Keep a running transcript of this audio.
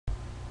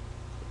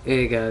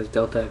Hey guys,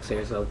 Delta X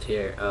Airsoft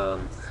here.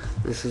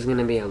 This is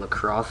gonna be a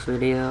lacrosse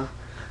video.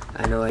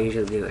 I know I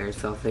usually do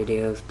airsoft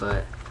videos,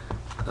 but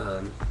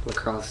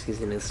lacrosse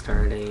season is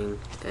starting,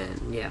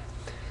 and yeah.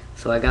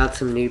 So I got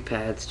some new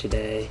pads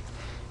today.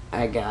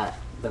 I got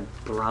the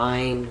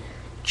Brine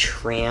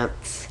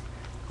Trance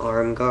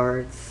arm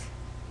guards.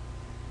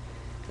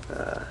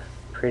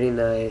 Pretty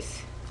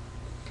nice.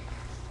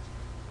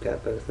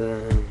 Got both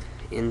of them.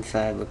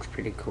 Inside looks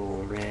pretty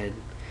cool, red.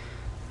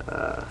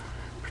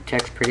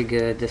 Protects pretty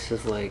good. This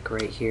is like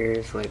right here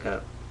is like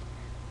a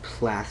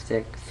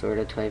plastic sort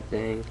of type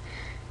thing,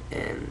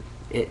 and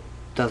it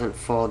doesn't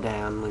fall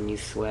down when you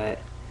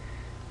sweat,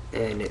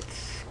 and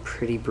it's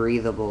pretty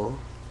breathable.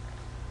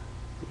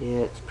 Yeah,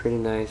 it's pretty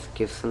nice.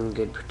 Gives some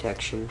good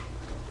protection.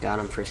 Got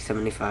them for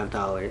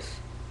 $75,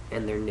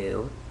 and they're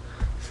new,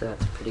 so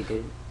that's a pretty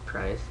good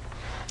price.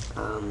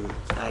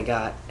 I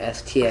got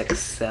Stx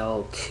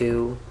Cell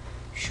 2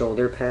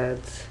 shoulder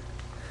pads.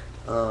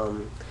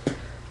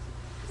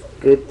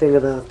 Good thing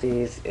about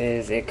these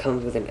is it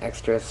comes with an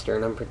extra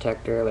sternum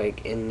protector,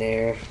 like in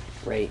there,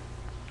 right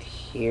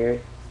here,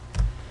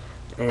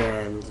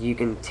 and you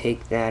can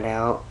take that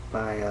out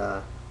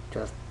by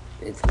just,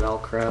 it's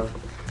Velcro,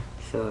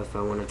 so if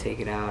I want to take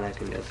it out I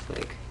can just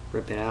like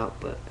rip it out,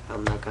 but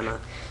I'm not gonna.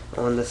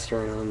 On the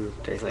sternum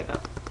there's like a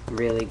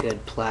really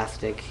good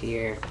plastic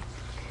here,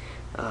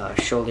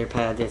 shoulder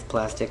pad, there's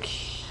plastic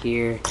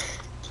here,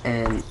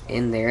 and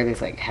in there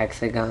there's like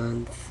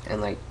hexagons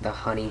and like the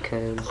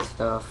honeycomb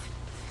stuff.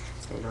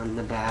 And on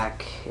the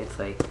back, it's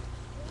like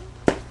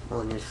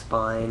on your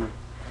spine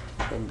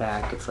and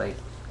back, it's like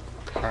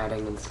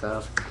padding and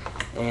stuff.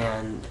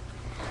 And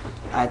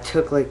I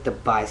took like the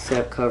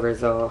bicep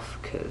covers off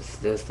because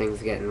those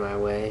things get in my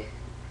way.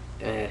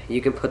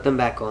 You can put them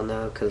back on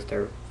though because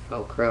they're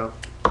Velcro.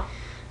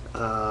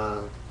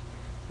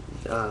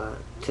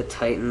 To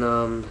tighten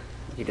them,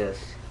 you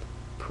just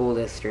pull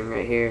this string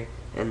right here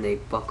and they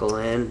buckle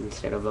in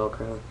instead of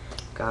Velcro.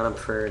 Got them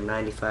for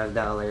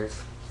 $95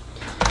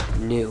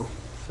 new,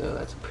 so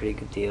that's a pretty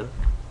good deal.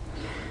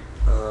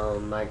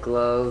 My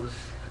gloves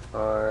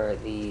are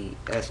the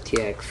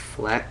Stx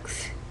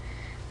Flex.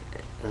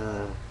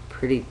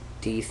 Pretty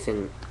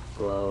decent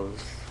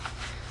gloves.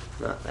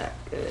 Not that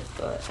good,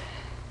 but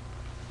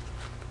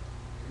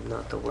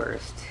not the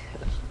worst.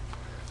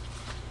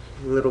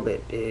 A little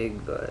bit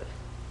big, but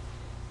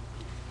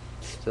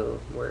still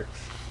works.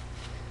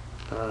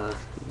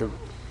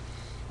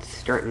 It's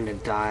starting to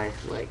die,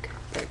 like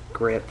that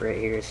grip right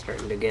here is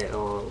starting to get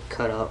all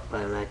cut up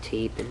by my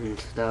tape and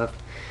stuff.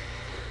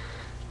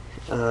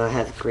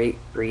 Has great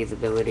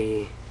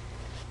breathability,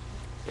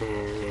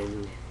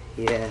 and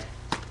yeah,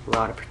 a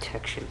lot of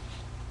protection.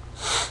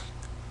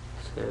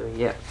 So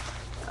yeah,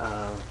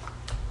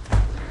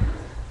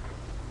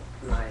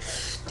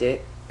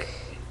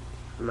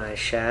 my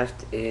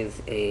shaft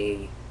is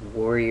a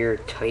Warrior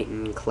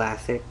Titan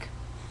Classic.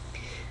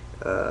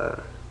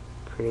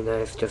 Pretty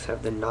nice, just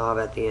have the knob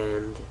at the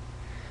end.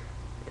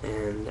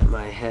 And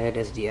my head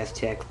is the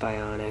Stx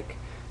Bionic.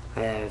 I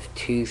have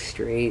 2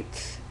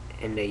 straights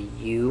and a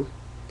U.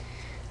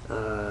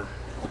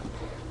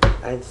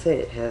 I'd say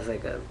it has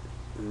like a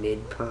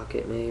mid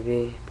pocket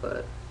maybe,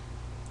 but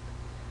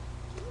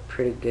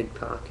pretty good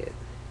pocket.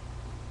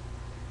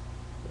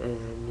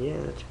 And yeah,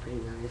 that's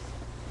pretty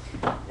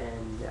nice.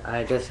 And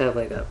I just have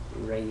like a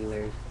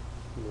regular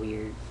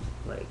weird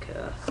like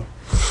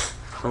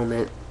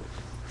helmet.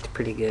 It's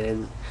pretty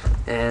good.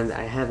 And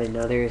I have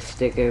another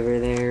stick over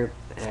there.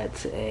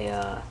 That's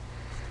a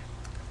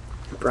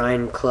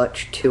Brine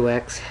Clutch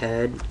 2X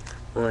head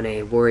on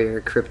a Warrior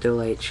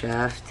Cryptolite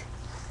shaft.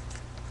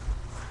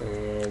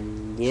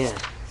 And yeah,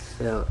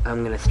 so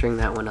I'm gonna string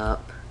that one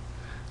up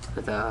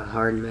with a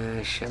hard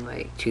mesh and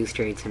like 2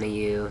 straights and a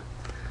U,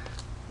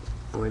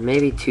 or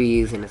maybe 2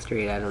 U's and a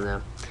straight, I don't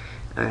know.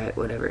 Alright,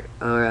 whatever.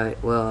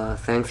 Alright, well,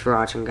 thanks for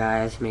watching,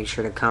 guys. Make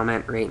sure to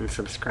comment, rate, and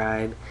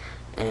subscribe,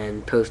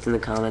 and post in the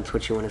comments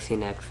what you want to see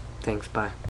next. Thanks, bye.